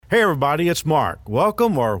Hey everybody, it's Mark.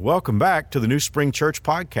 Welcome back to the New Spring Church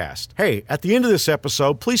Podcast. Hey, at the end of this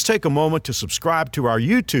episode, please take a moment to subscribe to our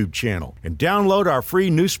YouTube channel and download our free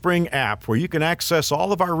New Spring app where you can access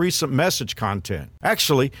all of our recent message content.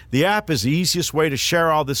 Actually, the app is the easiest way to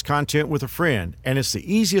share all this content with a friend, and it's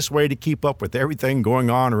the easiest way to keep up with everything going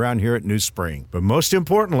on around here at New Spring. But most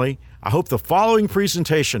importantly, I hope the following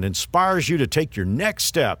presentation inspires you to take your next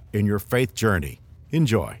step in your faith journey.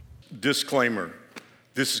 Enjoy. Disclaimer.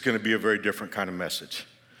 This is going to be a very different kind of message.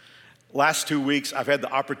 Last 2 weeks, I've had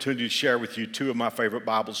the opportunity to share with you two of my favorite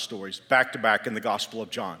Bible stories, back to back in the Gospel of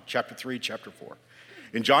John, chapter 3, chapter 4.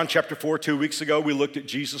 In John chapter 4, 2 weeks ago, we looked at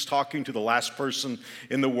Jesus talking to the last person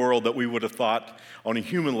in the world that we would have thought on a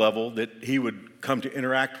human level that he would come to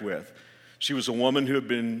interact with. She was a woman who had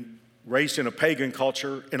been raised in a pagan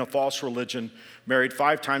culture, in a false religion, married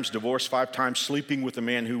 5 times, divorced 5 times, sleeping with a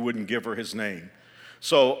man who wouldn't give her his name.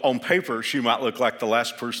 So on paper, she might look like the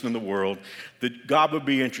last person in the world that God would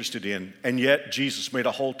be interested in, and yet Jesus made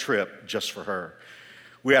a whole trip just for her.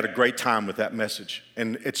 We had a great time with that message,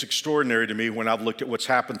 and it's extraordinary to me when I've looked at what's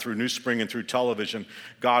happened through New Spring and through television.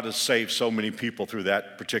 God has saved so many people through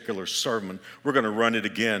that particular sermon. We're going to run it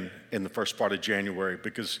again in the first part of January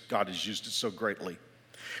because God has used it so greatly.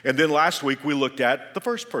 And then last week, we looked at the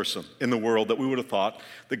first person in the world that we would have thought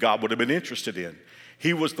that God would have been interested in.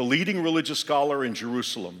 He was the leading religious scholar in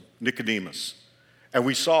Jerusalem, Nicodemus. And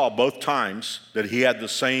we saw both times that he had the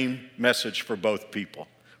same message for both people,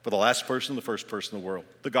 for the last person, the first person in the world,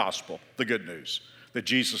 the gospel, the good news, that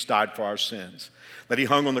Jesus died for our sins, that he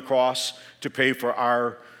hung on the cross to pay for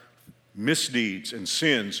our misdeeds and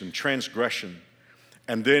sins and transgression,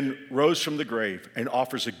 and then rose from the grave and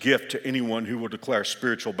offers a gift to anyone who will declare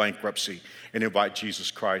spiritual bankruptcy and invite Jesus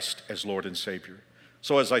Christ as Lord and Savior.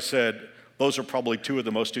 So as I said, those are probably two of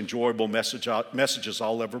the most enjoyable messages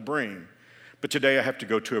I'll ever bring. But today I have to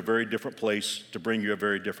go to a very different place to bring you a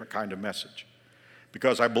very different kind of message.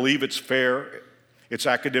 Because I believe it's fair, it's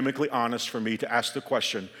academically honest for me to ask the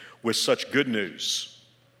question, with such good news,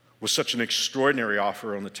 with such an extraordinary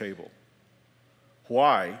offer on the table,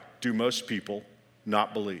 why do most people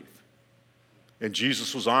not believe? And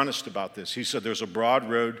Jesus was honest about this. He said there's a broad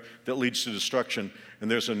road that leads to destruction, and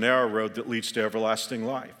there's a narrow road that leads to everlasting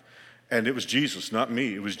life. And it was Jesus, not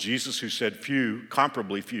me. It was Jesus who said few,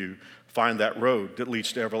 comparably few, find that road that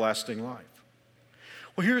leads to everlasting life.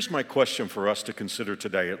 Well, here's my question for us to consider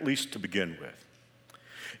today, at least to begin with.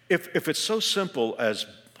 If it's so simple as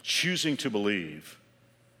choosing to believe,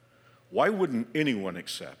 why wouldn't anyone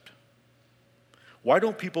accept? Why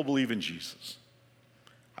don't people believe in Jesus?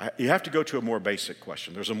 You have to go to a more basic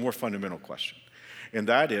question. There's a more fundamental question. And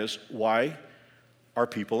that is, why are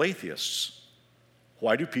people atheists?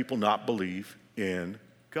 Why do people not believe in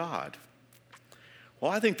God? Well,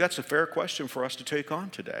 I think that's a fair question for us to take on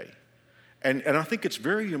today. And I think it's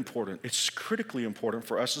very important, it's critically important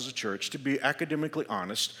for us as a church to be academically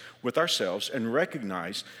honest with ourselves and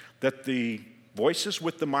recognize that the voices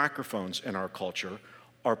with the microphones in our culture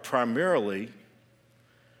are primarily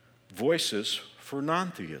voices for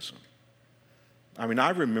non-theism. I mean, I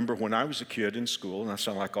remember when I was a kid in school, and I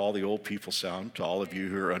sound like all the old people sound to all of you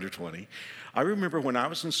who are under 20. I remember when I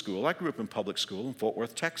was in school, I grew up in public school in Fort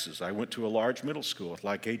Worth, Texas. I went to a large middle school with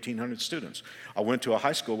like 1,800 students. I went to a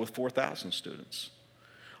high school with 4,000 students.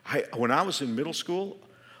 When I was in middle school,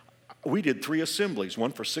 we did 3 assemblies,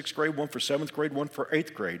 one for 6th grade, one for 7th grade, one for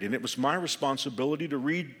 8th grade. And it was my responsibility to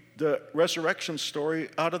read the resurrection story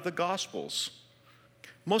out of the Gospels.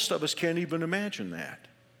 Most of us can't even imagine that.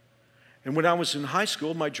 And when I was in high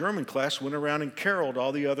school, my German class went around and caroled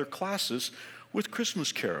all the other classes with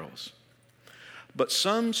Christmas carols. But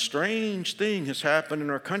some strange thing has happened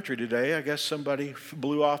in our country today. I guess somebody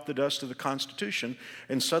blew off the dust of the Constitution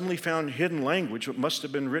and suddenly found hidden language, what must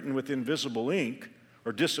have been written with invisible ink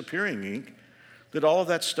or disappearing ink, that all of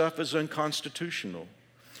that stuff is unconstitutional.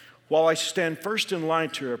 While I stand first in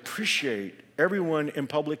line to appreciate everyone in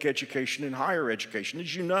public education and higher education,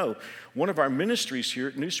 as you know, one of our ministries here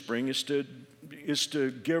at New Spring is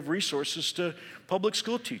to give resources to public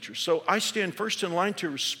school teachers. So I stand first in line to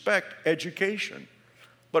respect education.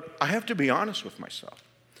 But I have to be honest with myself.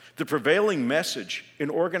 The prevailing message in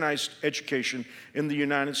organized education in the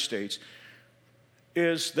United States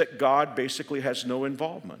is that God basically has no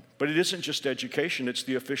involvement. But it isn't just education, it's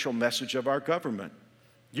the official message of our government.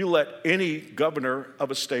 You let any governor of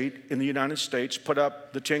a state in the United States put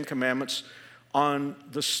up the 10 Commandments on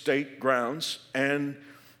the state grounds, and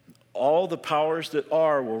all the powers that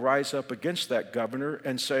are will rise up against that governor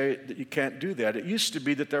and say that you can't do that. It used to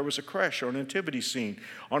be that there was a creche or a nativity scene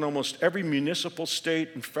on almost every municipal,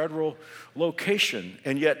 state, and federal location,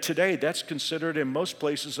 and yet today that's considered in most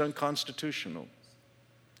places unconstitutional.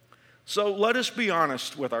 So let us be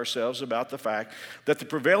honest with ourselves about the fact that the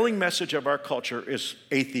prevailing message of our culture is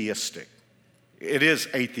atheistic. It is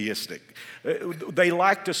atheistic. They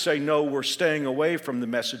like to say, no, we're staying away from the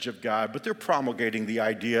message of God, but they're promulgating the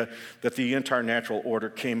idea that the entire natural order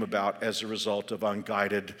came about as a result of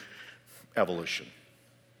unguided evolution.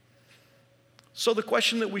 So the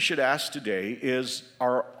question that we should ask today is,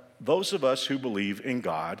 are those of us who believe in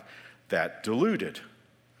God that deluded?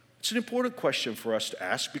 It's an important question for us to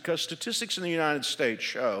ask because statistics in the United States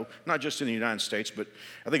show, not just in the United States, but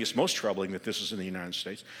I think it's most troubling that this is in the United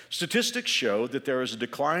States. Statistics show that there is a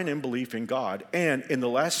decline in belief in God, and in the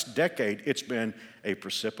last decade, it's been a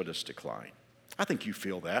precipitous decline. I think you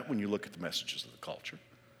feel that when you look at the messages of the culture.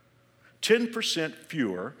 10%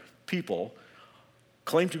 fewer people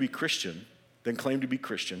claim to be Christian than claimed to be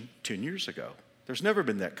Christian 10 years ago. There's never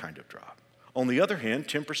been that kind of drop. On the other hand,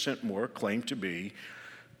 10% more claim to be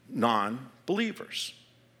non-believers.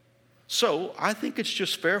 So I think it's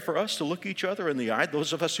just fair for us to look each other in the eye,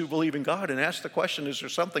 those of us who believe in God, and ask the question, is there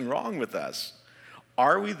something wrong with us?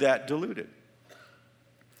 Are we that deluded?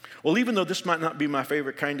 Well, even though this might not be my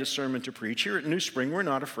favorite kind of sermon to preach, here at New Spring, we're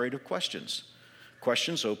not afraid of questions.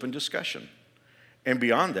 Questions open discussion. And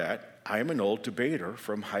beyond that, I am an old debater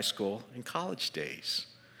from high school and college days.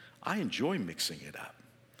 I enjoy mixing it up.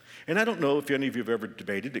 And I don't know if any of you have ever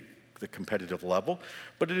debated at the competitive level,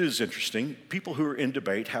 but it is interesting. People who are in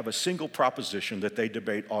debate have a single proposition that they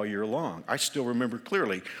debate all year long. I still remember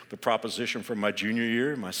clearly the proposition from my junior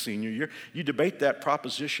year, my senior year. You debate that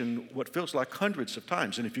proposition what feels like hundreds of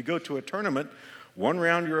times. And if you go to a tournament, one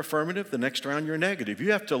round you're affirmative, the next round you're negative.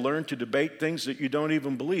 You have to learn to debate things that you don't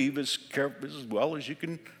even believe as well as you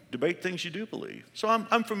can debate things you do believe. So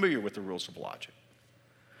I'm familiar with the rules of logic.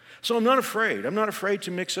 So I'm not afraid. I'm not afraid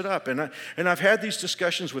to mix it up. And I've had these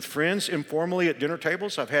discussions with friends informally at dinner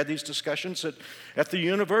tables. I've had these discussions at the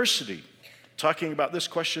university, talking about this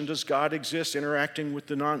question, does God exist, interacting with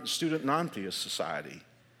the student non-theist society.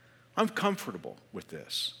 I'm comfortable with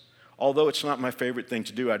this. Although it's not my favorite thing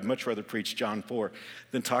to do, I'd much rather preach John 4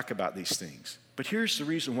 than talk about these things. But here's the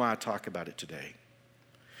reason why I talk about it today.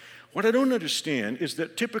 What I don't understand is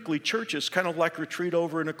that typically churches kind of like retreat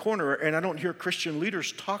over in a corner, and I don't hear Christian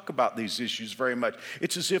leaders talk about these issues very much.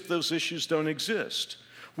 It's as if those issues don't exist,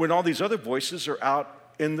 when all these other voices are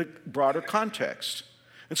out in the broader context.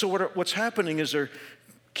 And so what's happening is there are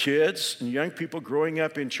kids and young people growing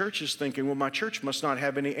up in churches thinking, well, my church must not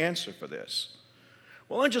have any answer for this.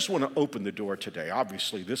 Well, I just want to open the door today.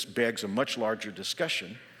 Obviously, this begs a much larger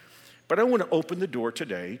discussion, but I want to open the door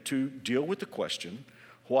today to deal with the question,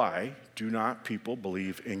 why do not people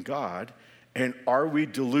believe in God? And are we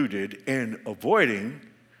deluded in avoiding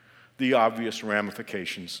the obvious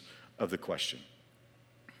ramifications of the question?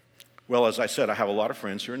 Well, as I said, I have a lot of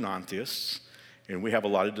friends who are non-theists, and we have a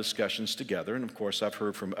lot of discussions together. And of course, I've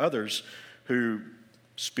heard from others who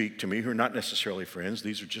speak to me who are not necessarily friends.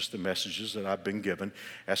 These are just the messages that I've been given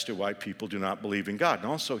as to why people do not believe in God. And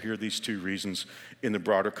also hear these two reasons in the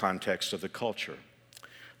broader context of the culture.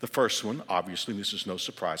 The first one, obviously, this is no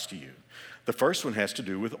surprise to you. The first one has to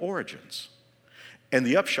do with origins. And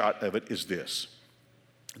the upshot of it is this.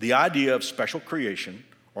 The idea of special creation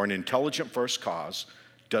or an intelligent first cause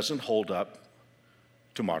doesn't hold up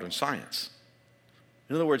to modern science.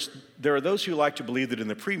 In other words, there are those who like to believe that in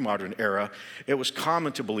the pre-modern era, it was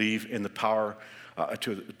common to believe in the power,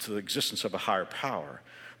 to the existence of a higher power.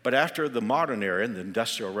 But after the modern era and the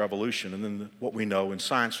Industrial Revolution, and then what we know in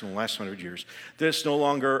science in the last 100 years, there's no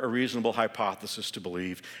longer a reasonable hypothesis to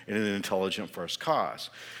believe in an intelligent first cause.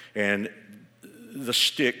 And the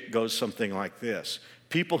shtick goes something like this.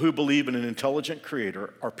 People who believe in an intelligent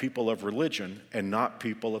creator are people of religion and not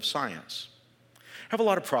people of science. I have a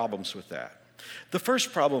lot of problems with that. The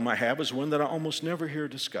first problem I have is one that I almost never hear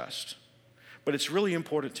discussed, but it's really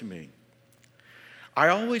important to me. I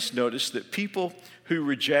always notice that people who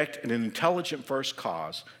reject an intelligent first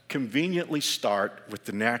cause conveniently start with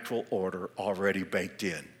the natural order already baked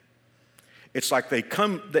in. It's like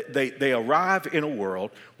they arrive in a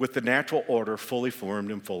world with the natural order fully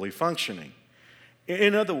formed and fully functioning.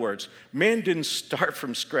 In other words, man didn't start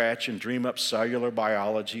from scratch and dream up cellular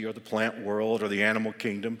biology or the plant world or the animal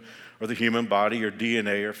kingdom or the human body or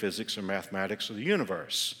DNA or physics or mathematics or the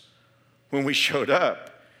universe. When we showed up,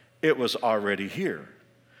 it was already here.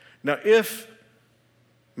 Now, if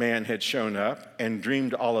man had shown up and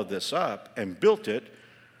dreamed all of this up and built it,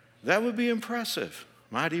 that would be impressive.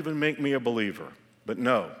 might even make me a believer. But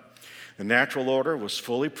no, the natural order was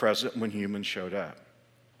fully present when humans showed up.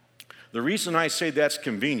 The reason I say that's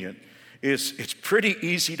convenient is it's pretty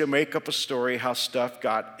easy to make up a story how stuff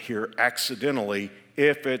got here accidentally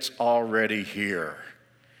if it's already here.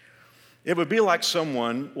 It would be like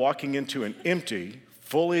someone walking into an empty,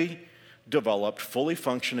 fully developed, fully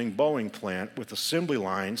functioning Boeing plant with assembly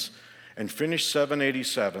lines and finished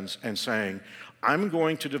 787s and saying, I'm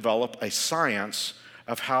going to develop a science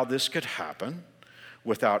of how this could happen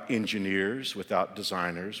without engineers, without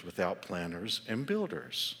designers, without planners and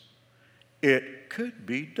builders. It could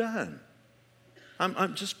be done.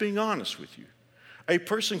 I'm just being honest with you. A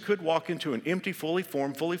person could walk into an empty, fully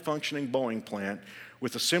formed, fully functioning Boeing plant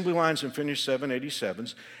with assembly lines and finished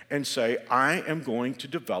 787s and say, I am going to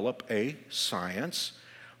develop a science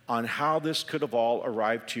on how this could have all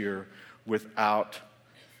arrived here without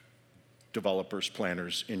developers,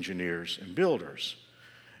 planners, engineers, and builders.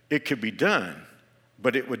 It could be done,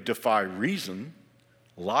 but it would defy reason,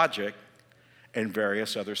 logic, and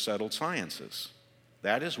various other settled sciences.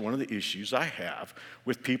 That is one of the issues I have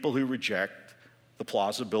with people who reject the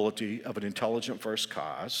plausibility of an intelligent first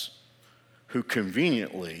cause, who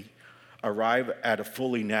conveniently arrive at a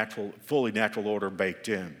fully natural order baked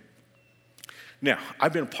in. Now,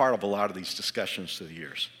 I've been a part of a lot of these discussions through the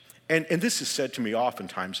years, and this is said to me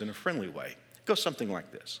oftentimes in a friendly way. It goes something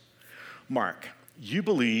like this. Mark, you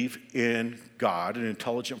believe in God, an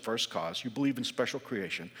intelligent first cause. You believe in special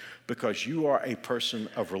creation because you are a person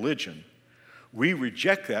of religion. We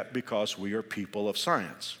reject that because we are people of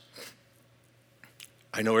science.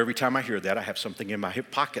 I know every time I hear that, I have something in my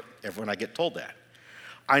hip pocket when I get told that.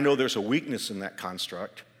 I know there's a weakness in that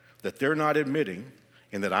construct that they're not admitting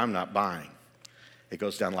and that I'm not buying. It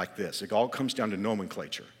goes down like this. It all comes down to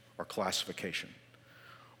nomenclature or classification.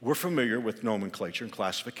 We're familiar with nomenclature and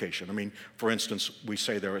classification. I mean, for instance, we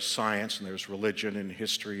say there is science and there's religion and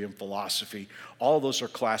history and philosophy. All those are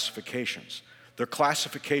classifications. They're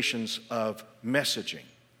classifications of messaging.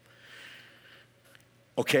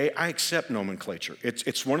 Okay, I accept nomenclature.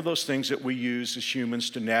 It's one of those things that we use as humans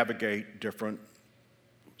to navigate different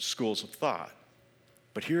schools of thought.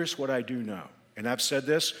 But here's what I do know. And I've said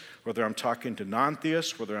this, whether I'm talking to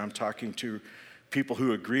non-theists, whether I'm talking to people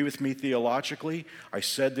who agree with me theologically. I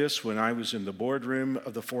said this when I was in the boardroom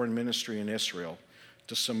of the foreign ministry in Israel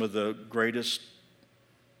to some of the greatest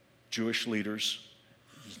Jewish leaders,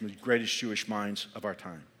 the greatest Jewish minds of our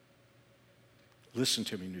time. Listen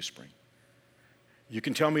to me, New Spring. You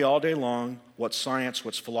can tell me all day long what's science,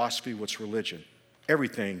 what's philosophy, what's religion.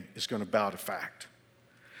 Everything is going to bow to fact.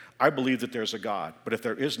 I believe that there's a God, but if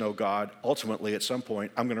there is no God, ultimately at some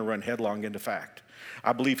point, I'm going to run headlong into fact.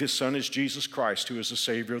 I believe his son is Jesus Christ, who is the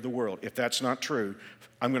Savior of the world. If that's not true,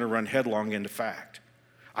 I'm going to run headlong into fact.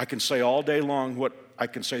 I can say all day long I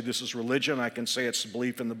can say this is religion, I can say it's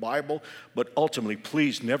belief in the Bible, but ultimately,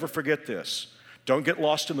 please never forget this. Don't get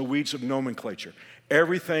lost in the weeds of nomenclature.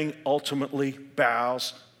 Everything ultimately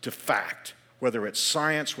bows to fact. Whether it's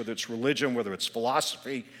science, whether it's religion, whether it's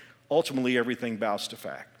philosophy, ultimately everything bows to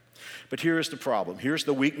fact. But here is the problem. Here's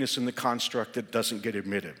the weakness in the construct that doesn't get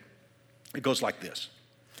admitted. It goes like this.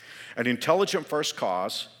 An intelligent first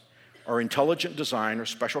cause or intelligent design or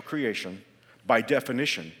special creation, by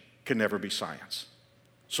definition, can never be science.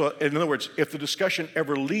 So in other words, if the discussion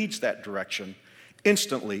ever leads that direction,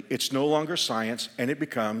 instantly it's no longer science and it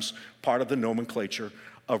becomes part of the nomenclature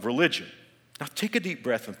of religion. Now take a deep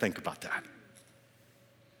breath and think about that.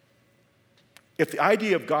 If the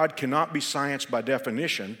idea of God cannot be science by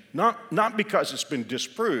definition, not because it's been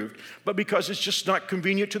disproved, but because it's just not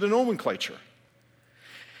convenient to the nomenclature.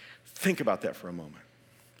 Think about that for a moment.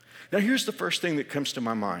 Now here's the first thing that comes to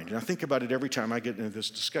my mind, and I think about it every time I get into this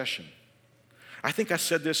discussion. I think I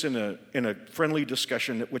said this in a friendly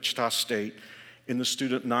discussion at Wichita State in the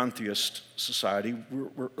Student Non-Theist Society.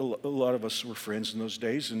 A lot of us were friends in those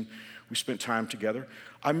days, and we spent time together.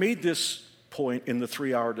 I made this point in the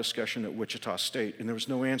 3-hour discussion at Wichita State, and there was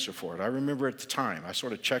no answer for it. I remember at the time, I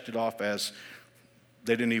sort of checked it off as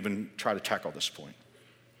they didn't even try to tackle this point.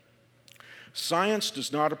 Science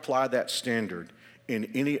does not apply that standard in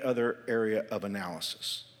any other area of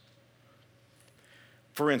analysis.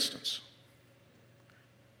 For instance,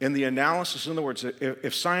 in the analysis, in other words,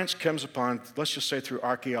 if science comes upon, let's just say through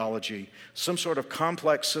archaeology, some sort of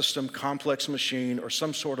complex system, complex machine, or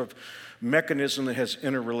some sort of mechanism that has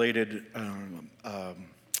interrelated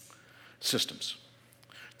systems,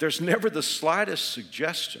 there's never the slightest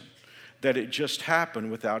suggestion that it just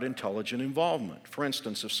happened without intelligent involvement. For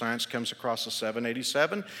instance, if science comes across a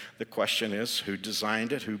 787, the question is who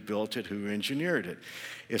designed it, who built it, who engineered it.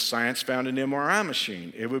 If science found an MRI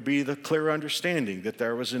machine, it would be the clear understanding that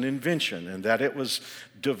there was an invention and that it was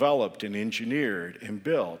developed and engineered and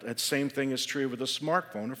built. That same thing is true with a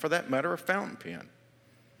smartphone, or for that matter, a fountain pen.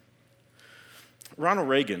 Ronald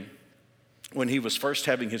Reagan, when he was first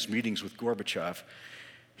having his meetings with Gorbachev,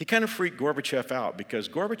 he kind of freaked Gorbachev out because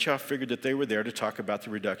Gorbachev figured that they were there to talk about the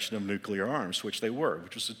reduction of nuclear arms, which they were,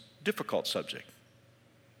 which was a difficult subject.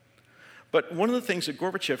 But one of the things that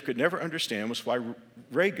Gorbachev could never understand was why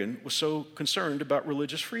Reagan was so concerned about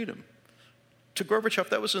religious freedom. To Gorbachev,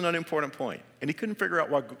 that was an unimportant point, and he couldn't figure out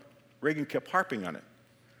why Reagan kept harping on it.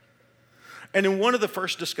 And in one of the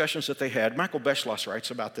first discussions that they had, Michael Beschloss writes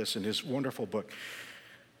about this in his wonderful book.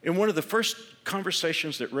 In one of the first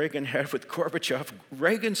conversations that Reagan had with Gorbachev,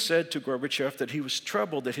 Reagan said to Gorbachev that he was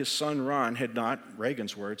troubled that his son Ron had not,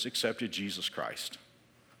 Reagan's words, accepted Jesus Christ.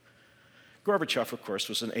 Gorbachev, of course,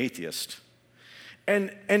 was an atheist.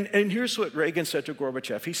 And here's what Reagan said to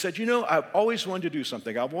Gorbachev. He said, I've always wanted to do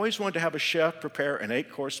something. I've always wanted to have a chef prepare an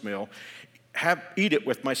 8-course meal, eat it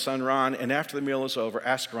with my son Ron, and after the meal is over,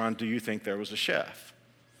 ask Ron, do you think there was a chef?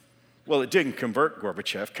 Well, it didn't convert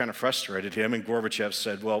Gorbachev, kind of frustrated him, and Gorbachev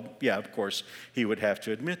said, well, yeah, of course, he would have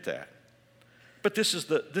to admit that. But this is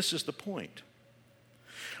the point.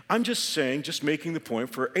 I'm just making the point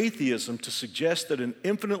for atheism to suggest that an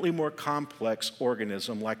infinitely more complex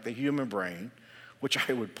organism like the human brain, which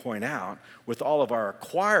I would point out, with all of our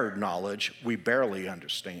acquired knowledge, we barely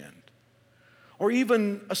understand. Or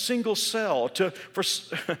even a single cell,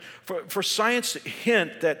 for science to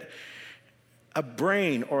hint that a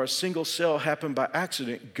brain or a single cell happened by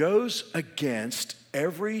accident goes against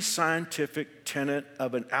every scientific tenet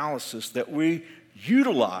of analysis that we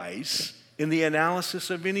utilize in the analysis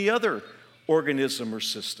of any other organism or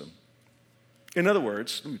system. In other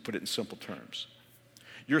words, let me put it in simple terms.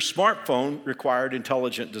 Your smartphone required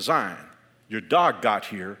intelligent design. Your dog got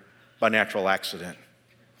here by natural accident.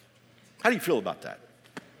 How do you feel about that?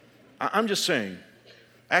 I'm just saying,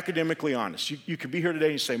 academically honest. You could be here today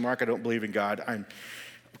and you say, Mark, I don't believe in God. I'm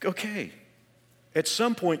okay. At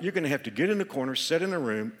some point, you're going to have to get in the corner, sit in a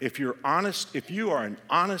room. If you are an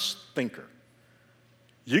honest thinker,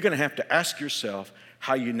 you're going to have to ask yourself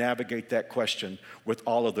how you navigate that question with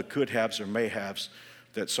all of the could-haves or may-haves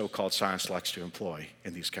that so-called science likes to employ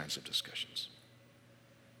in these kinds of discussions.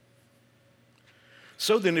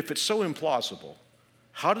 So then, if it's so implausible,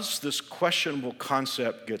 how does this questionable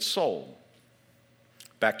concept get sold?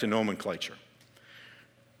 Back to nomenclature.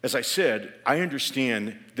 As I said, I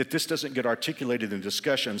understand that this doesn't get articulated in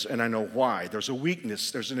discussions, and I know why. There's a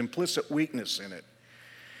weakness, there's an implicit weakness in it.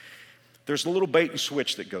 There's a little bait and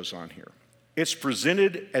switch that goes on here. It's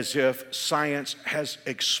presented as if science has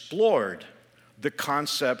explored the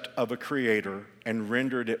concept of a creator and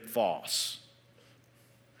rendered it false.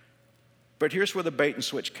 But here's where the bait and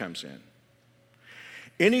switch comes in.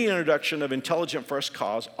 Any introduction of intelligent first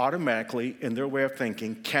cause automatically, in their way of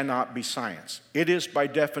thinking, cannot be science. It is by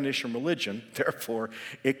definition religion, therefore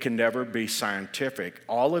it can never be scientific.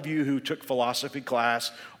 All of you who took philosophy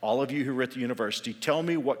class, all of you who were at the university, tell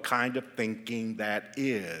me what kind of thinking that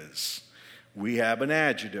is. We have an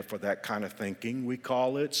adjective for that kind of thinking. We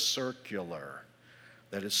call it circular.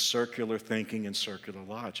 That is circular thinking and circular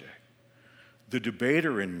logic. The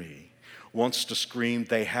debater in me wants to scream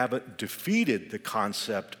they haven't defeated the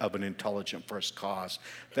concept of an intelligent first cause.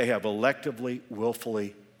 They have electively,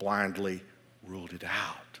 willfully, blindly ruled it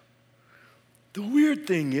out. The weird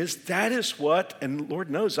thing is that is what, and Lord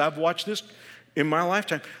knows I've watched this in my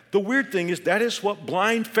lifetime, the weird thing is that is what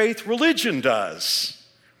blind faith religion does.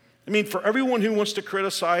 I mean, for everyone who wants to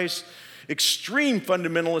criticize extreme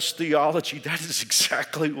fundamentalist theology, that is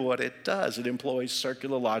exactly what it does. It employs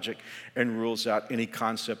circular logic and rules out any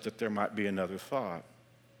concept that there might be another thought.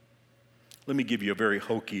 Let me give you a very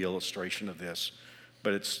hokey illustration of this,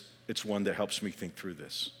 but it's one that helps me think through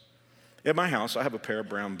this. At my house, I have a pair of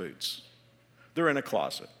brown boots. They're in a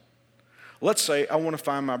closet. Let's say I want to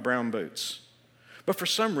find my brown boots, but for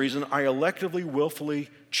some reason, I electively, willfully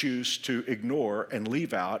choose to ignore and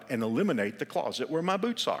leave out and eliminate the closet where my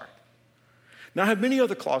boots are. Now, I have many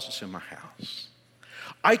other closets in my house.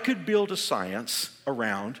 I could build a science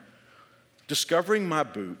around discovering my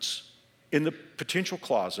boots in the potential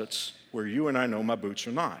closets where you and I know my boots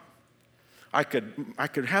are not. I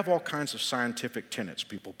could have all kinds of scientific tenets.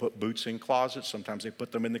 People put boots in closets. Sometimes they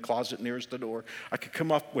put them in the closet nearest the door. I could come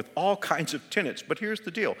up with all kinds of tenets. But here's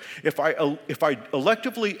the deal. If I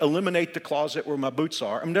electively eliminate the closet where my boots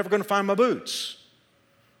are, I'm never going to find my boots.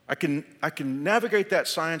 I can navigate that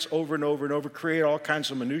science over and over and over, create all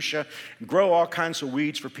kinds of minutia, and grow all kinds of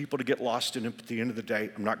weeds for people to get lost in. At the end of the day,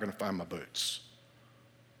 I'm not going to find my boots.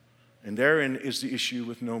 And therein is the issue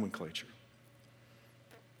with nomenclature.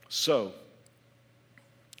 So,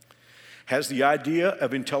 has the idea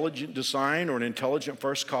of intelligent design or an intelligent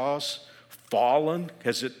first cause fallen?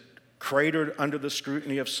 Has it cratered under the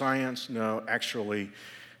scrutiny of science? No, actually,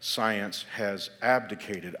 science has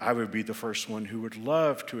abdicated. I would be the first one who would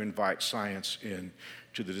love to invite science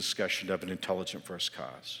into the discussion of an intelligent first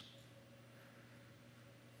cause.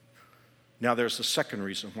 Now, there's the second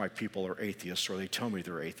reason why people are atheists, or they tell me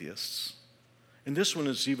they're atheists. And this one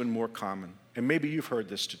is even more common. And maybe you've heard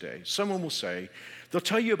this today. Someone will say, they'll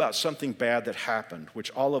tell you about something bad that happened, which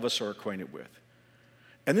all of us are acquainted with.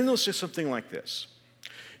 And then they'll say something like this.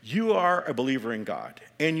 You are a believer in God,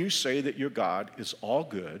 and you say that your God is all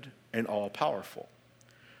good and all powerful.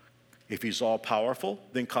 If he's all powerful,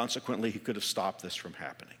 then consequently he could have stopped this from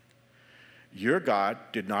happening. Your God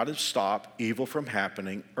did not stop evil from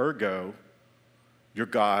happening, ergo, your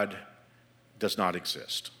God does not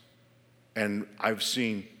exist. And I've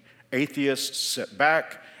seen atheists sit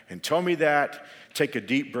back and tell me that, take a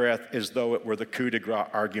deep breath as though it were the coup de grace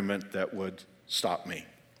argument that would stop me.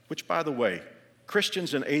 Which, by the way,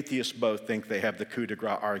 Christians and atheists both think they have the coup de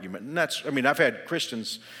grace argument. And I've had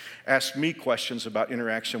Christians ask me questions about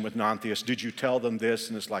interaction with non-theists. Did you tell them this?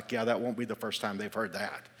 And it's like, yeah, that won't be the first time they've heard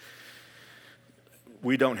that.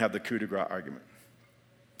 We don't have the coup de grace argument.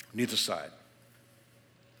 Neither side.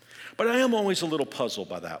 But I am always a little puzzled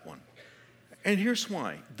by that one. And here's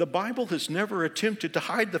why. The Bible has never attempted to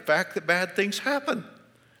hide the fact that bad things happen.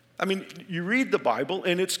 You read the Bible,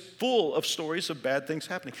 and it's full of stories of bad things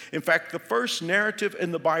happening. In fact, the first narrative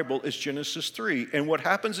in the Bible is Genesis 3. And what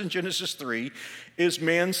happens in Genesis 3 is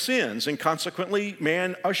man sins, and consequently,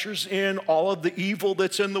 man ushers in all of the evil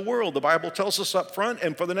that's in the world. The Bible tells us up front,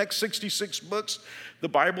 and for the next 66 books, the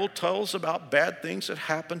Bible tells about bad things that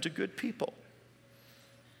happen to good people.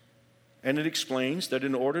 And it explains that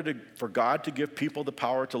in order for God to give people the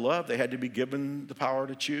power to love, they had to be given the power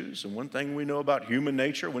to choose. And one thing we know about human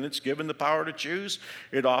nature, when it's given the power to choose,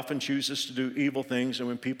 it often chooses to do evil things. And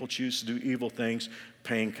when people choose to do evil things,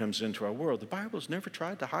 pain comes into our world. The Bible has never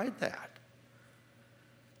tried to hide that.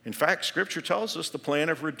 In fact, Scripture tells us the plan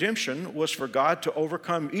of redemption was for God to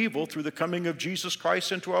overcome evil through the coming of Jesus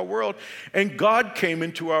Christ into our world. And God came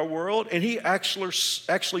into our world, and he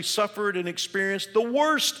actually suffered and experienced the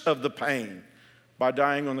worst of the pain by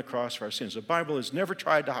dying on the cross for our sins. The Bible has never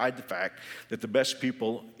tried to hide the fact that the best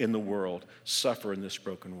people in the world suffer in this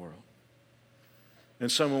broken world.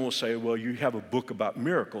 And someone will say, well, you have a book about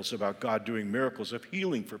miracles, about God doing miracles of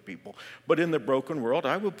healing for people. But in the broken world,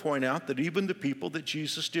 I would point out that even the people that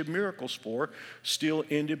Jesus did miracles for still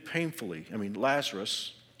ended painfully.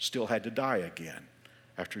 Lazarus still had to die again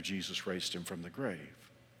after Jesus raised him from the grave.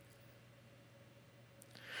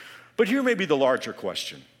 But here may be the larger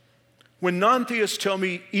question. When non-theists tell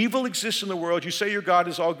me evil exists in the world, you say your God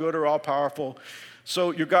is all good or all powerful,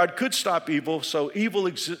 so your God could stop evil, so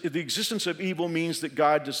the existence of evil means that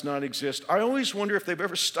God does not exist. I always wonder if they've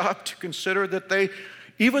ever stopped to consider that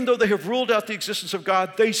even though they have ruled out the existence of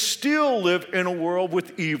God, they still live in a world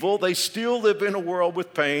with evil. They still live in a world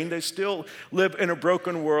with pain. They still live in a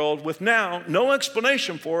broken world with now no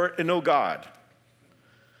explanation for it and no God.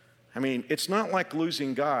 It's not like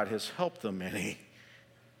losing God has helped them any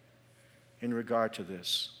in regard to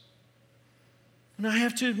this. And I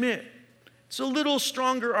have to admit, it's a little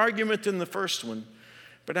stronger argument than the first one,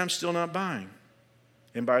 but I'm still not buying.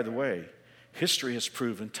 And by the way, history has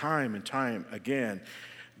proven time and time again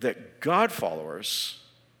that God followers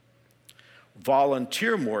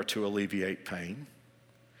volunteer more to alleviate pain,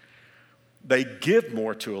 they give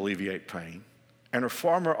more to alleviate pain, and are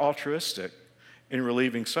far more altruistic in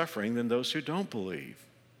relieving suffering than those who don't believe.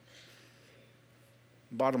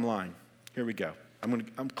 Bottom line, here we go. I'm going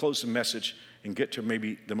to close the message and get to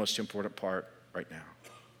maybe the most important part right now.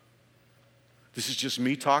 This is just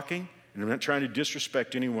me talking, and I'm not trying to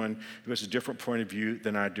disrespect anyone who has a different point of view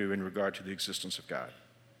than I do in regard to the existence of God.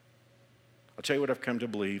 I'll tell you what I've come to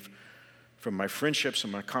believe from my friendships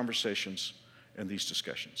and my conversations and these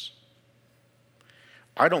discussions.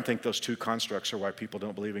 I don't think those two constructs are why people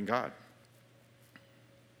don't believe in God.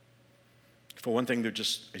 For one thing, they're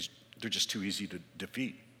just too easy to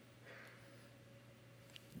defeat.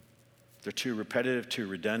 They're too repetitive, too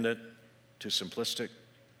redundant, too simplistic.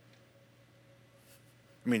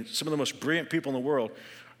 Some of the most brilliant people in the world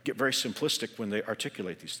get very simplistic when they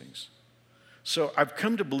articulate these things. So I've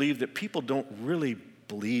come to believe that people don't really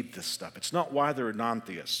believe this stuff. It's not why they're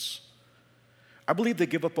non-theists. I believe they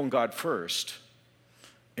give up on God first,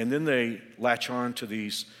 And then they latch on to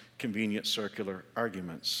these convenient circular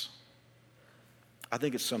arguments. I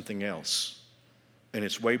think it's something else, and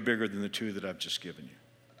it's way bigger than the two that I've just given you.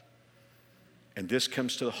 And this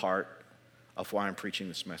comes to the heart of why I'm preaching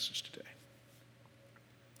this message today.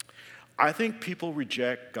 I think people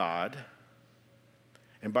reject God.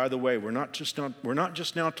 And by the way, we're not just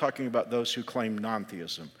now talking about those who claim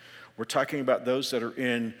non-theism. We're talking about those that are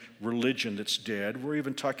in religion that's dead. We're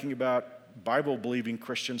even talking about Bible-believing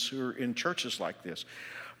Christians who are in churches like this.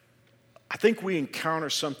 I think we encounter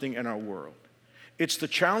something in our world. It's the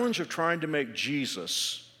challenge of trying to make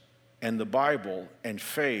Jesus and the Bible and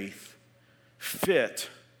faith fit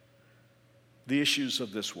the issues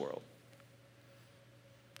of this world.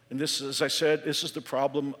 And this, as I said, this is the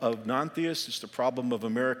problem of non-theists. It's the problem of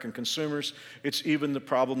American consumers. It's even the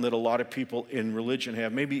problem that a lot of people in religion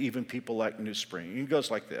have, maybe even people like New Spring. It goes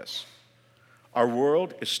like this. Our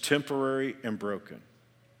world is temporary and broken.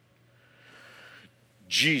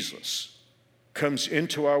 Jesus comes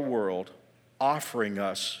into our world offering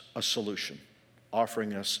us a solution,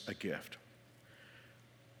 offering us a gift.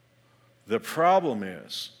 The problem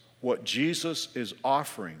is what Jesus is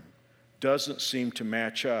offering doesn't seem to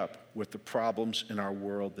match up with the problems in our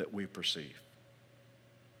world that we perceive.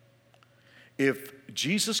 If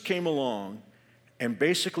Jesus came along and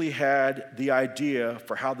basically had the idea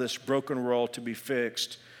for how this broken world to be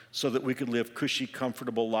fixed so that we could live cushy,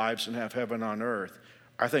 comfortable lives and have heaven on earth,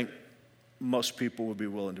 I think most people would be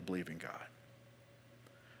willing to believe in God.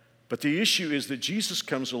 But the issue is that Jesus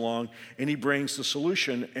comes along and he brings the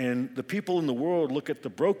solution, and the people in the world look at the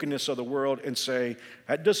brokenness of the world and say,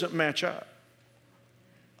 that doesn't match up.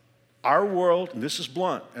 Our world, and this is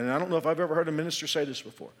blunt, and I don't know if I've ever heard a minister say this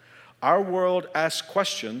before, our world asks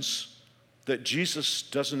questions that Jesus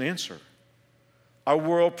doesn't answer. Our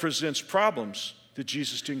world presents problems that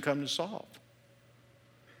Jesus didn't come to solve.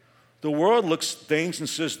 The world looks at things and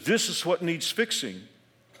says, this is what needs fixing.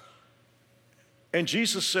 And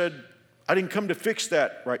Jesus said, I didn't come to fix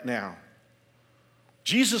that right now.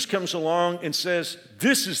 Jesus comes along and says,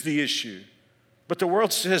 this is the issue. But the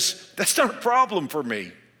world says, that's not a problem for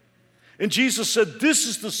me. And Jesus said, this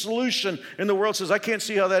is the solution. And the world says, I can't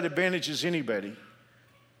see how that advantages anybody.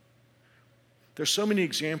 There's so many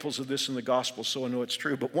examples of this in the gospel, so I know it's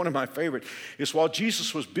true. But one of my favorite is while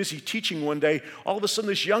Jesus was busy teaching one day, all of a sudden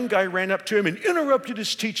this young guy ran up to him and interrupted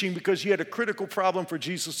his teaching because he had a critical problem for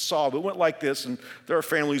Jesus to solve. It went like this, and there are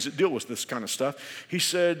families that deal with this kind of stuff. He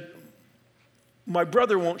said, my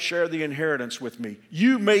brother won't share the inheritance with me.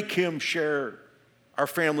 You make him share our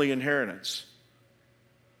family inheritance.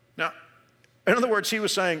 Now, in other words, he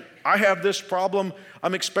was saying, I have this problem.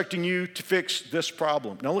 I'm expecting you to fix this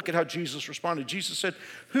problem. Now look at how Jesus responded. Jesus said,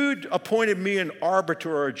 who appointed me an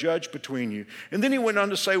arbiter or a judge between you? And then he went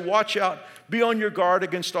on to say, watch out, be on your guard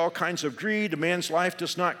against all kinds of greed. A man's life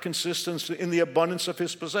does not consist in the abundance of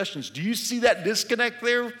his possessions. Do you see that disconnect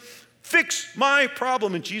there? Fix my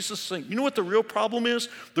problem. And Jesus is saying, you know what the real problem is?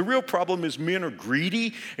 The real problem is men are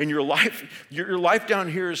greedy, and your life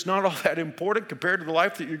down here is not all that important compared to the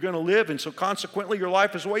life that you're going to live. And so consequently, your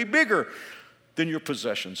life is way bigger than your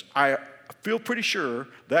possessions. I feel pretty sure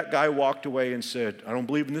that guy walked away and said, I don't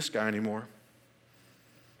believe in this guy anymore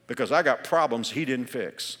because I got problems he didn't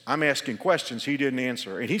fix. I'm asking questions he didn't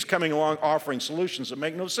answer. And he's coming along offering solutions that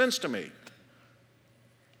make no sense to me.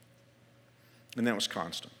 And that was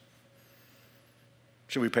constant.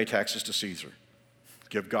 Should we pay taxes to Caesar?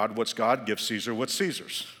 Give God what's God, give Caesar what's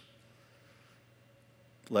Caesar's.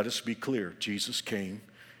 Let us be clear. Jesus came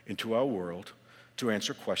into our world to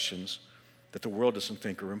answer questions that the world doesn't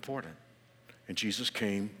think are important. And Jesus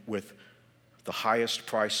came with the highest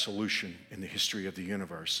price solution in the history of the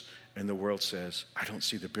universe. And the world says, I don't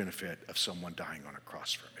see the benefit of someone dying on a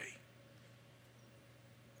cross for me.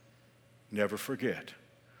 Never forget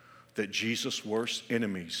that Jesus' worst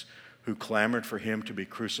enemies who clamored for him to be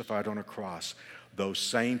crucified on a cross, those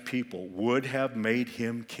same people would have made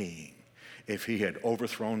him king if he had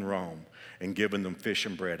overthrown Rome and given them fish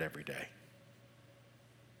and bread every day.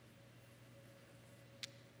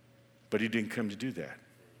 But he didn't come to do that.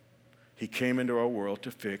 He came into our world to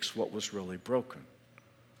fix what was really broken,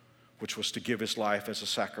 which was to give his life as a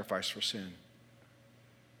sacrifice for sin.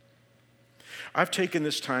 I've taken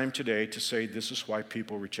this time today to say this is why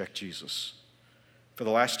people reject Jesus. For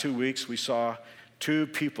the last 2 weeks, we saw two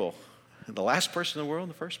people, the last person in the world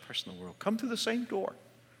and the first person in the world, come through the same door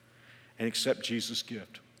and accept Jesus'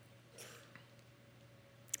 gift.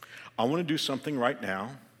 I want to do something right now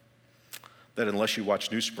that unless you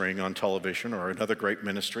watch New Spring on television or another great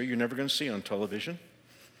ministry, you're never going to see on television.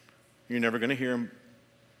 You're never going to hear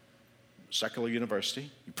secular university.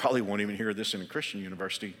 You probably won't even hear this in a Christian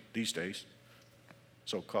university these days,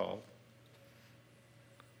 so-called.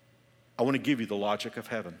 I want to give you the logic of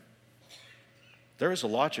heaven. There is a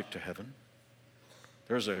logic to heaven.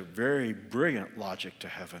 There's a very brilliant logic to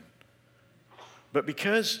heaven. But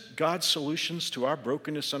because God's solutions to our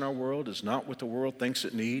brokenness in our world is not what the world thinks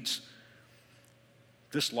it needs,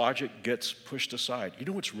 this logic gets pushed aside. You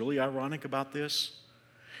know what's really ironic about this?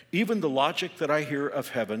 Even the logic that I hear of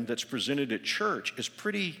heaven that's presented at church is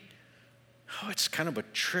it's kind of a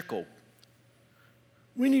trickle.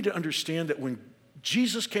 We need to understand that when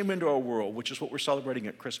Jesus came into our world, which is what we're celebrating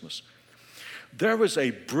at Christmas, there was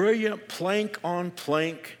a brilliant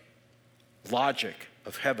plank-on-plank logic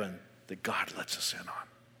of heaven that God lets us in on.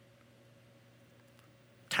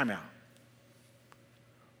 Time out.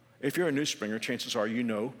 If you're a new springer, chances are you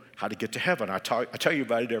know how to get to heaven. I tell you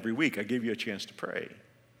about it every week. I give you a chance to pray.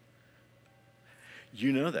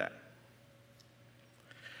 You know that.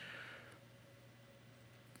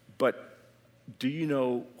 But do you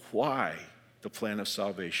know why the plan of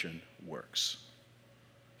salvation works?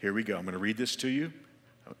 Here we go. I'm going to read this to you.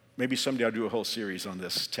 Maybe someday I'll do a whole series on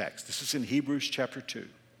this text. This is in Hebrews chapter 2.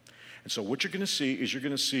 And so what you're going to see is you're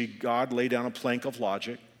going to see God lay down a plank of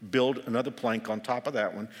logic, build another plank on top of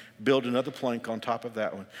that one, build another plank on top of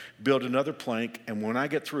that one, build another plank, and when I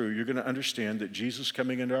get through, you're going to understand that Jesus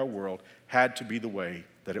coming into our world had to be the way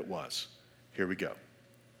that it was. Here we go.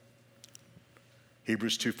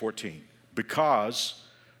 Hebrews 2:14. Because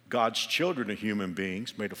God's children are human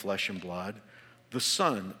beings made of flesh and blood, the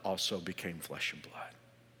Son also became flesh and blood.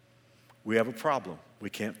 We have a problem. We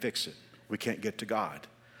can't fix it. We can't get to God.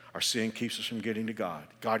 Our sin keeps us from getting to God.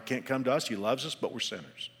 God can't come to us. He loves us, but we're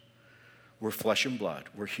sinners. We're flesh and blood.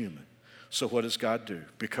 We're human. So what does God do?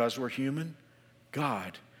 Because we're human,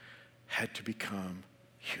 God had to become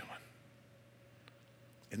human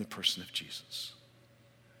in the person of Jesus.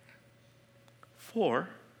 For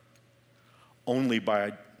only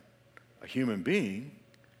by a human being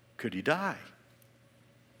could he die.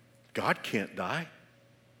 God can't die.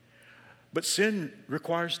 But sin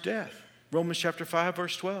requires death. Romans chapter 5,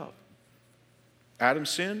 verse 12. Adam's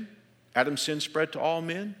sin spread to all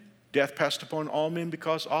men. Death passed upon all men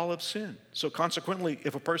because all have sinned. So consequently,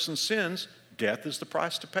 if a person sins, death is the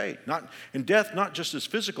price to pay. And death not just as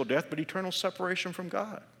physical death, but eternal separation from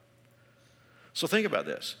God. So think about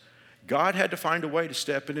this. God had to find a way to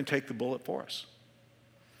step in and take the bullet for us.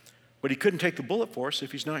 But he couldn't take the bullet for us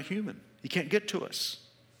if he's not human. He can't get to us.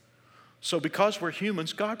 So because we're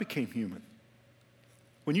humans, God became human.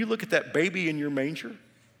 When you look at that baby in your manger,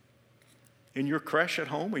 in your creche at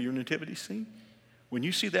home or your nativity scene, when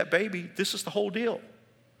you see that baby, this is the whole deal.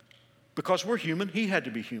 Because we're human, he had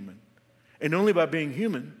to be human. And only by being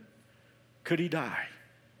human could he die.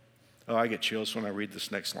 Oh, I get chills when I read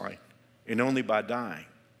this next line. And only by dying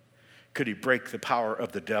could he break the power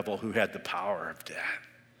of the devil who had the power of death.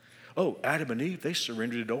 Oh, Adam and Eve, they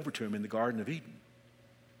surrendered it over to him in the Garden of Eden.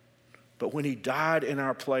 But when he died in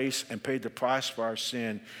our place and paid the price for our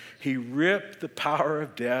sin, he ripped the power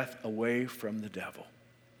of death away from the devil.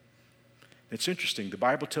 It's interesting. The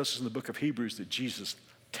Bible tells us in the book of Hebrews that Jesus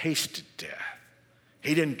tasted death.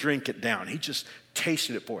 He didn't drink it down. He just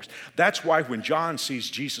tasted it for us. That's why when John sees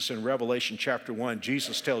Jesus in Revelation chapter 1,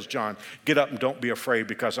 Jesus tells John, get up and don't be afraid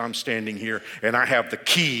because I'm standing here and I have the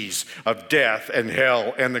keys of death and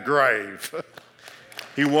hell and the grave.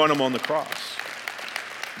 He won them on the cross.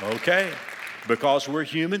 Okay, because we're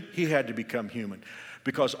human, he had to become human.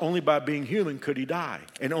 Because only by being human could he die.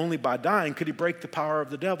 And only by dying could he break the power of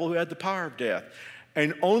the devil who had the power of death.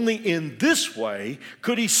 And only in this way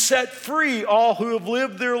could he set free all who have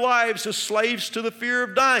lived their lives as slaves to the fear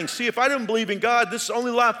of dying. See, if I didn't believe in God, this is the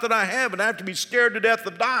only life that I have, and I have to be scared to death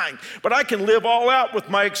of dying. But I can live all out with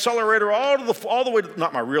my accelerator all the way to,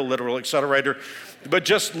 not my real literal accelerator, but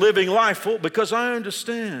just living life full, because I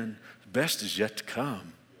understand the best is yet to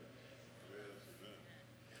come.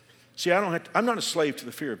 See, I'm not a slave to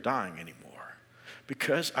the fear of dying anymore.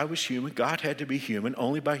 Because I was human, God had to be human.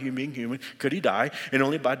 Only by him being human could he die. And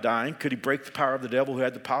only by dying could he break the power of the devil who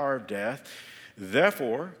had the power of death.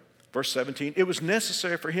 Therefore, verse 17, it was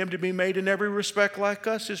necessary for him to be made in every respect like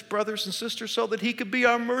us, his brothers and sisters, so that he could be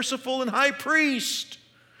our merciful and high priest.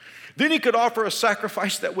 Then he could offer a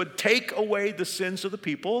sacrifice that would take away the sins of the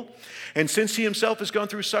people. And since he himself has gone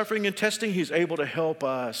through suffering and testing, he's able to help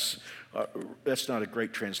us. That's not a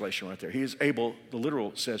great translation right there. He is able, the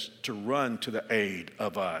literal says, to run to the aid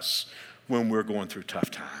of us when we're going through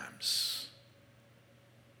tough times.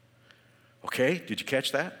 Okay, did you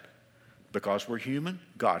catch that? Because we're human,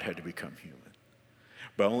 God had to become human.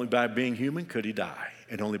 But only by being human could he die.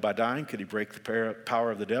 And only by dying could he break the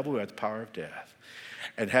power of the devil who had the power of death.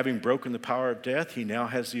 And having broken the power of death, he now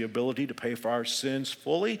has the ability to pay for our sins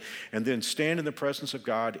fully and then stand in the presence of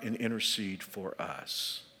God and intercede for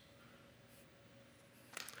us.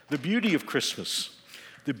 The beauty of Christmas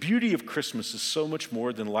is so much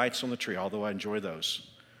more than lights on the tree, although I enjoy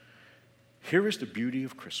those. Here is the beauty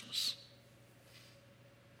of Christmas.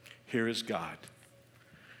 Here is God.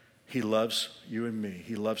 He loves you and me.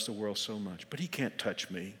 He loves the world so much, but he can't touch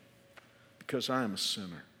me because I am a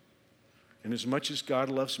sinner. And as much as God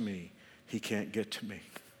loves me, he can't get to me.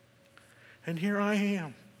 And here I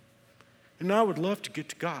am. And I would love to get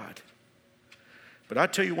to God. But I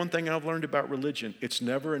tell you one thing I've learned about religion, it's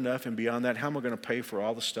never enough, and beyond that, how am I going to pay for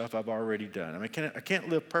all the stuff I've already done? I mean, I can't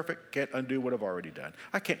live perfect, can't undo what I've already done.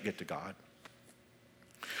 I can't get to God.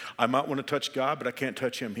 I might want to touch God, but I can't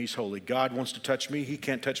touch him. He's holy. God wants to touch me. He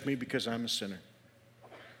can't touch me because I'm a sinner.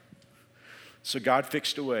 So God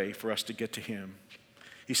fixed a way for us to get to him.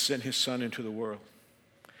 He sent his son into the world,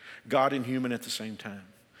 God and human at the same time.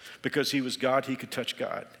 Because he was God, he could touch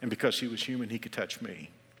God. And because he was human, he could touch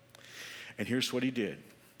me. And here's what he did.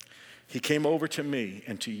 He came over to me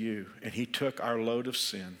and to you, and he took our load of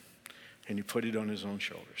sin, and he put it on his own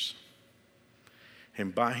shoulders.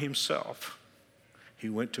 And by himself, he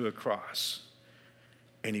went to a cross,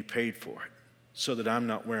 and he paid for it so that I'm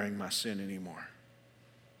not wearing my sin anymore,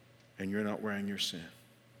 and you're not wearing your sin.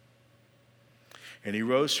 And he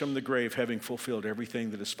rose from the grave having fulfilled everything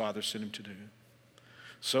that his Father sent him to do,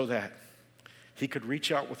 so that he could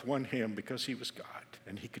reach out with one hand because he was God,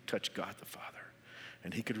 and he could touch God the Father.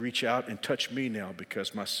 And he could reach out and touch me now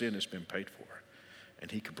because my sin has been paid for, and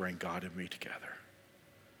he could bring God and me together.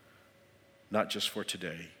 Not just for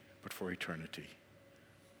today, but for eternity.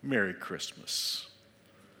 Merry Christmas.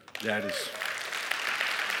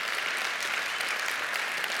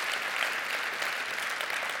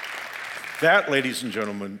 That, ladies and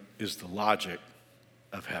gentlemen, is the logic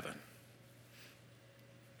of heaven.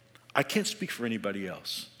 I can't speak for anybody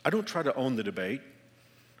else. I don't try to own the debate.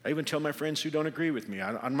 I even tell my friends who don't agree with me,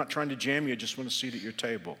 I'm not trying to jam you, I just want a seat at your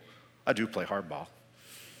table. I do play hardball.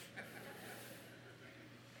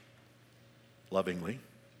 Lovingly.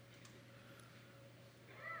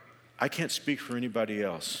 I can't speak for anybody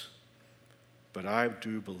else, but I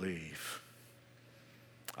do believe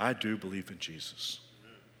in Jesus.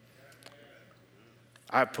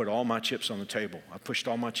 I put all my chips on the table. I pushed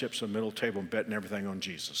all my chips on the middle table and betting everything on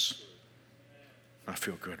Jesus. I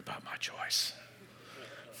feel good about my choice.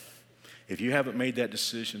 If you haven't made that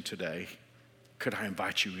decision today, could I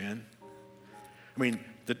invite you in? I mean,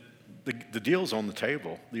 the deal's on the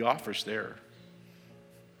table. The offer's there.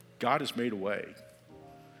 God has made a way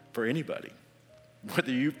for anybody.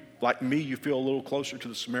 Whether you, like me, you feel a little closer to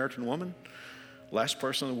the Samaritan woman, last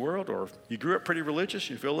person in the world, or you grew up pretty religious,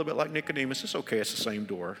 you feel a little bit like Nicodemus, it's okay, it's the same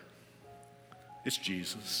door. It's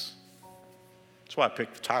Jesus. That's why I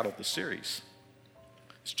picked the title of the series.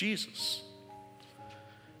 It's Jesus.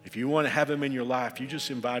 If you want to have him in your life, you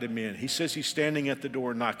just invite him in. He says he's standing at the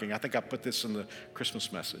door knocking. I think I put this in the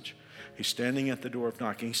Christmas message. He's standing at the door of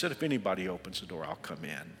knocking. He said, if anybody opens the door, I'll come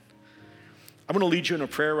in. I'm going to lead you in a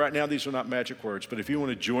prayer right now. These are not magic words, but if you want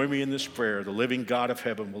to join me in this prayer, the living God of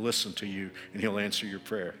heaven will listen to you and he'll answer your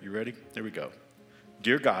prayer. You ready? Here we go.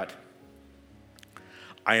 Dear God,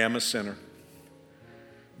 I am a sinner,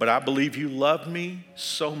 but I believe you love me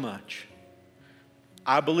so much.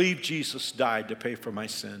 I believe Jesus died to pay for my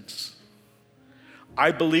sins.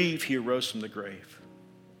 I believe he arose from the grave.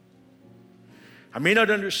 I may not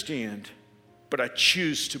understand, but I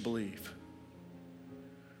choose to believe.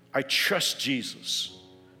 I trust Jesus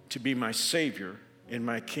to be my Savior and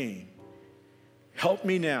my King. Help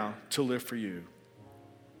me now to live for you.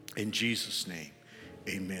 In Jesus' name,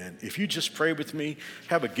 amen. If you just pray with me,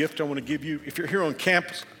 have a gift I want to give you. If you're here on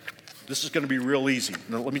campus, this is going to be real easy.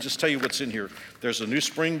 Now, let me just tell you what's in here. There's a New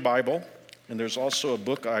Spring Bible, and there's also a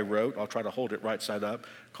book I wrote. I'll try to hold it right side up,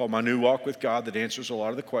 called My New Walk with God, that answers a lot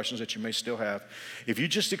of the questions that you may still have. If you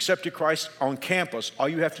just accepted Christ on campus, all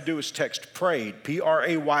you have to do is text PRAYED,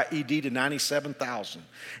 P-R-A-Y-E-D, to 97,000,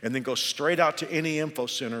 and then go straight out to any info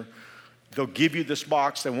center. They'll give you this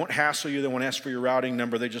box. They won't hassle you. They won't ask for your routing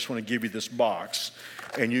number. They just want to give you this box,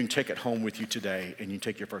 and you can take it home with you today, and you can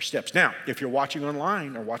take your first steps. Now, if you're watching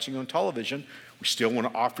online or watching on television, we still want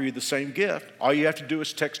to offer you the same gift. All you have to do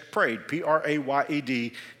is text PRAYED,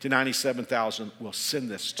 P-R-A-Y-E-D, to 97,000. We'll send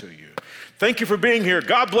this to you. Thank you for being here.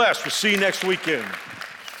 God bless. We'll see you next weekend.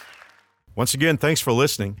 Once again, thanks for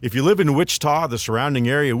listening. If you live in Wichita, the surrounding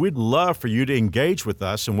area, we'd love for you to engage with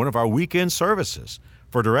us in one of our weekend services.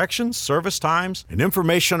 For directions, service times, and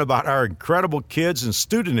information about our incredible kids and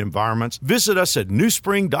student environments, visit us at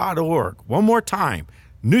newspring.org. One more time,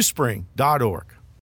 newspring.org.